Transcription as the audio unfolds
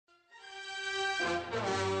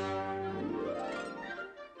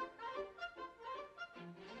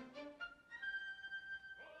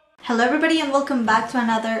Hello everybody and welcome back to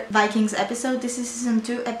another Vikings episode. This is season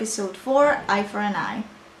 2, episode 4, Eye for an Eye.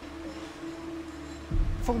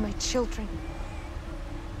 For my children.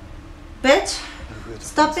 Bitch,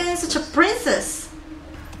 stop being such a princess.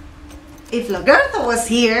 If Lagertha was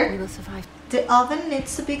here, We will survive. the oven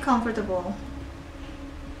needs to be comfortable.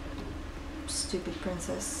 Stupid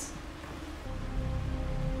princess.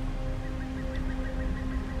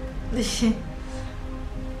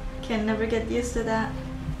 Can never get used to that.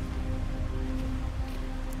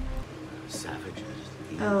 Savages.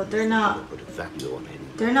 Oh, they're not. Put a value on anything.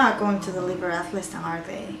 They're not going to deliver Athelstan, are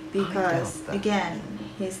they? Because, doubt that. again,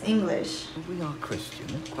 he's English. We are Christian,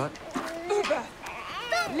 but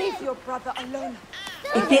Leave your brother alone.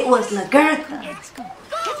 If it was Lagertha, Let's go.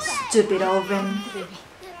 stupid oven.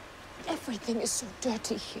 Everything is so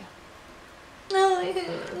dirty here. No,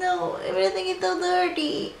 everything is so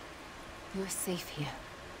dirty. You are safe here.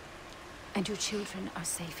 And your children are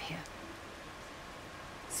safe here.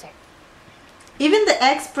 Safe. Even the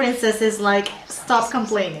ex-princess is like, stop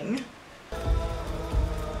complaining.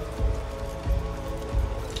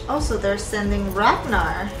 Also, they're sending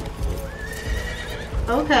Ragnar.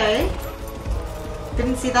 Okay.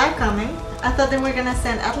 Didn't see that coming. I thought they were gonna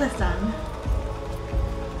send Athelstan.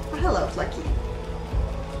 Oh, hello, Flucky.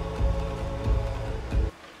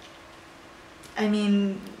 I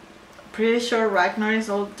mean, pretty sure Ragnar is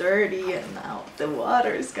all dirty and now the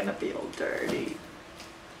water is gonna be all dirty.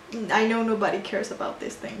 I know nobody cares about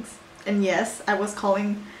these things. And yes, I was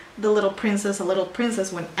calling the little princess a little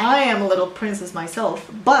princess when I am a little princess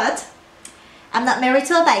myself, but I'm not married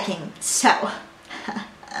to a Viking, so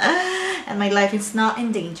and my life is not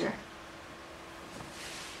in danger.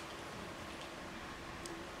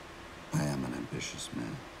 I am an ambitious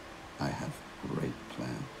man. I have great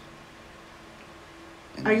plans.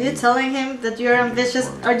 And Are you telling him that you're ambitious?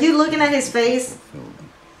 Are you looking at his face? fulfill them.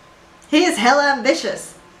 He is hella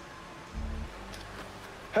ambitious.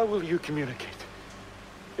 How will you communicate?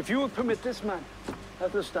 If you will permit this man,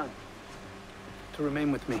 Athelstan, to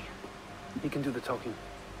remain with me, he can do the talking.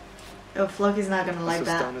 Oh, Floki's not gonna like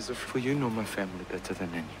that. Athelstan is a for you know my family better than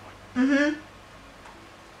anyone. Mm-hmm.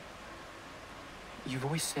 You've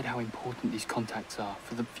always said how important these contacts are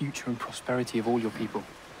for the future and prosperity of all your people.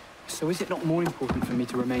 So is it not more important for me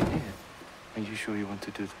to remain here? Are you sure you want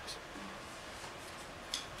to do this?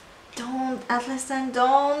 Don't, Athelstan,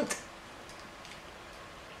 don't.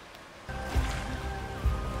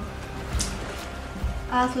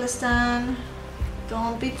 Athelstan,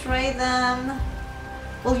 don't betray them.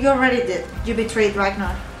 Well, you already did. You betrayed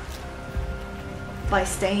Ragnar by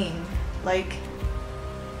staying. Like,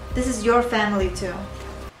 this is your family too.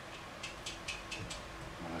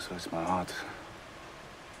 Well, so it's my heart.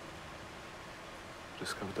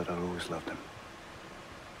 Discovered that I always loved him.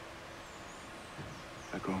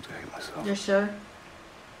 I've grown to hate myself. You're sure?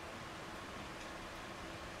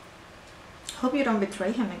 Hope you don't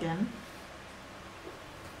betray him again.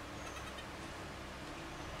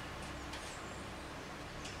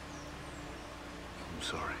 I'm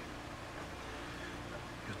sorry.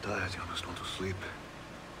 You're tired, you must want to sleep.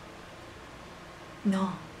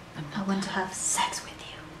 No, I want to have sex with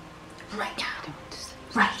you. Right now. I don't want to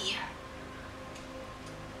sleep. Right here.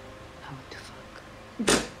 I want to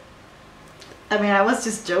fuck. I mean, I was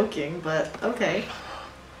just joking, but okay.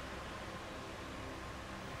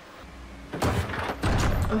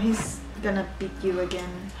 Oh, he's gonna beat you again,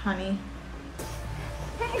 honey.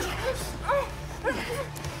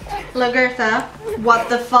 Lagertha, what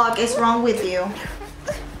the fuck is wrong with you?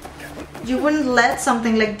 You wouldn't let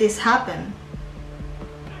something like this happen.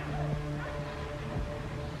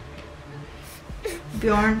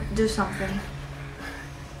 Bjorn, do something.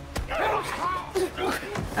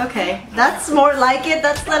 Okay, that's more like it.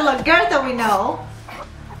 That's the Lagertha we know.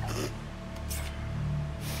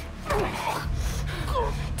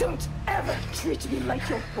 Don't ever treat me like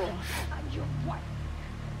your whore. I'm your wife.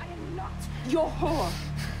 I am not your whore.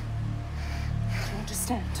 Do you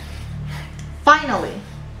understand? Finally.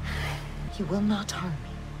 You will not harm me.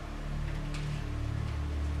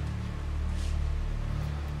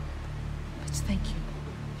 But thank you.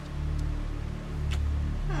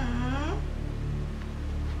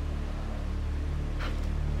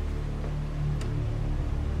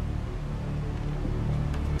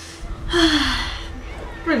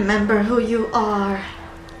 Remember who you are.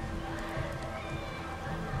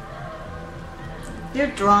 You're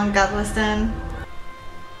drunk, Athelstan.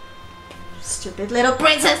 Stupid little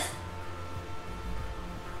princess.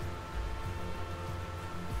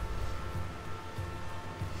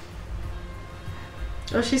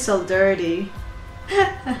 Oh, she's so dirty.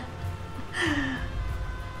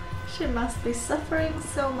 She must be suffering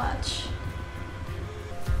so much.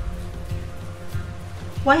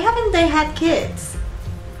 Why haven't they had kids?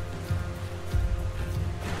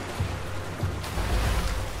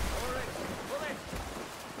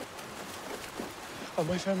 Oh,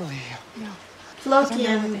 my family. No. Floki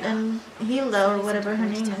and Hilda, or whatever her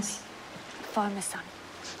name is. Find my son.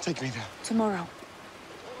 Take me there. Tomorrow.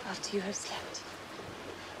 After you have slept.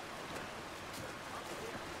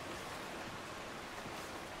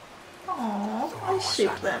 Aww, I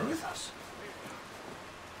ship them.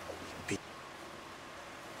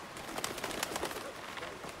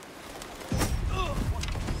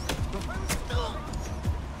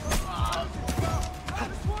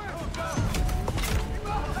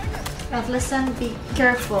 Listen, be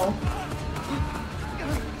careful.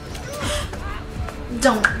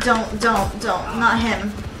 Don't, not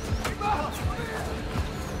him.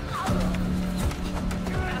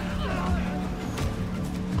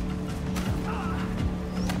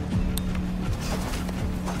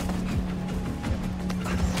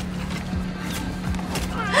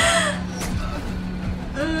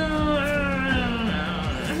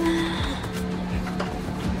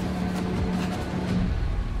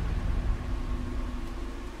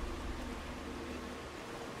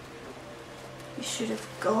 You should have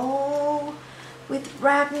gone with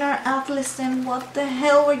Ragnar Athlison. What the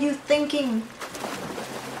hell were you thinking?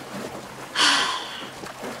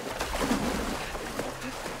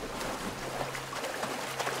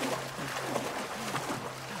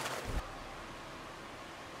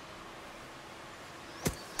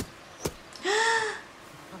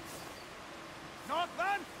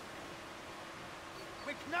 Northman!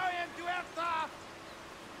 We knöjen du efter!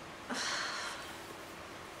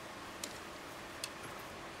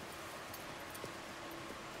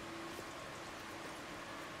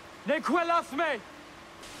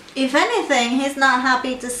 If anything, he's not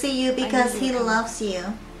happy to see you because he loves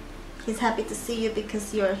you. He's happy to see you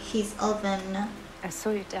because you're his oven. I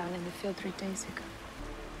saw you down in the field 3 days ago.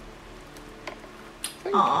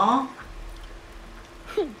 Aww.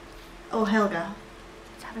 Oh, Helga.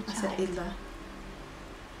 Let's have a I said chat. Hilda.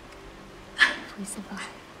 We survived.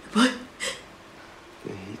 What?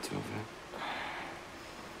 The heat's over.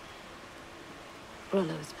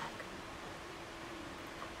 Rollo's back.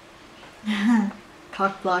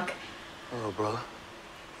 Cock block. Hello, brother.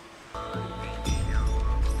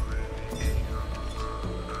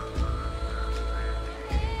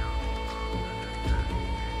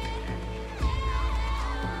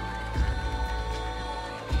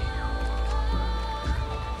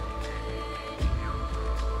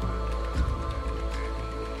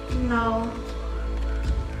 No.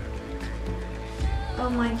 Oh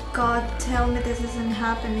my god, tell me this isn't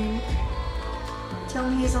happening. Tell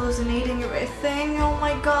me he's hallucinating everything. Oh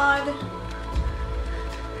my god.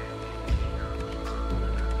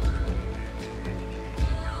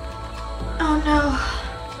 Oh no.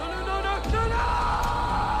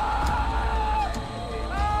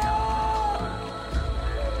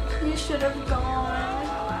 You should have gone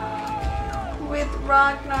with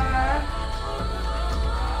Ragnar.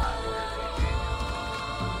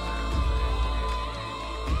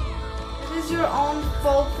 It is your own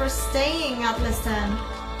fault for staying at Listen.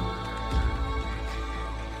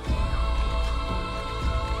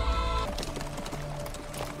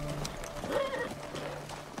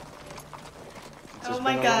 Oh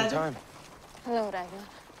my god. Hello, Ragnar.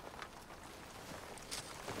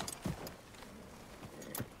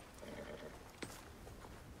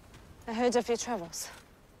 I heard of your travels.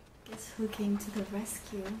 Guess who came to the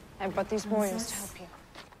rescue? I brought these warriors to help you.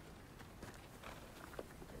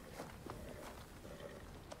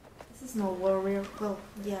 This is no warrior. Well,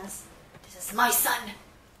 yes. This is my son.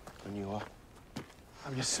 And you are?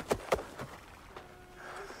 I'm your son.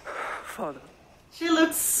 Father. She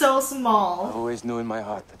looks so I small. always knew in my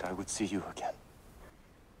heart that I would see you again.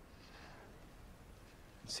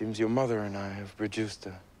 It seems your mother and I have produced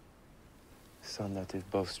a son that is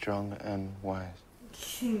both strong and wise.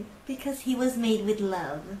 Because he was made with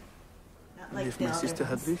love. Not like If the my other sister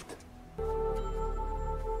had ones. lived,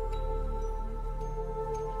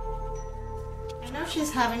 I know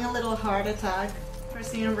she's having a little heart attack for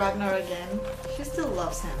seeing Ragnar again. She still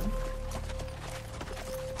loves him.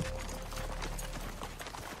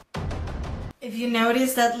 If you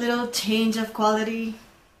notice that little change of quality,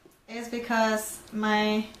 it's because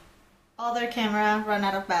my other camera ran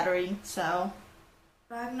out of battery, so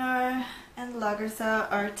Ragnar and Lagertha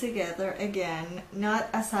are together again. Not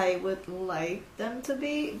as I would like them to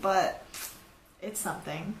be, but it's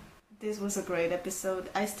something. This was a great episode.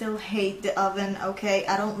 I still hate the oven, okay?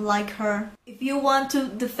 I don't like her. If you want to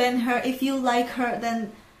defend her, if you like her,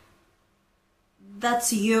 then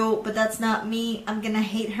that's you, but that's not me. I'm gonna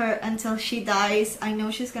hate her until she dies. I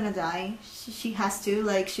know she's gonna die. She has to,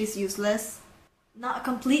 like, she's useless. Not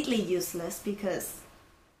completely useless because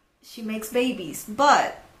she makes babies,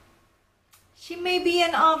 but she may be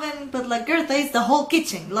an oven, but La Gertha is the whole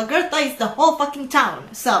kitchen. La Gertha is the whole fucking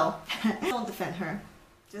town. So, don't defend her.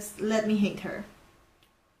 Just let me hate her.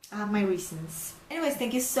 I have my reasons. Anyways,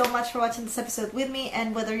 thank you so much for watching this episode with me,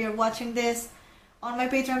 and whether you're watching this on my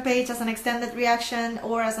Patreon page as an extended reaction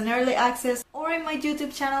or as an early access or in my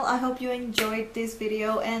YouTube channel, I hope you enjoyed this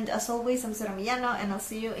video, and as always, I'm Sora Miyano, and I'll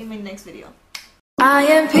see you in my next video. I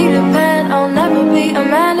am Peter Pan, I'll never be a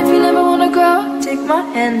man if you never wanna grow. Take my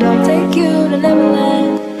hand, I'll take you to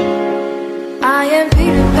Neverland. I am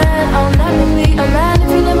Peter Pan, I'll never be a man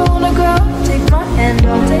if you never wanna grow. Take my hand,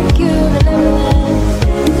 I'll take you to Neverland.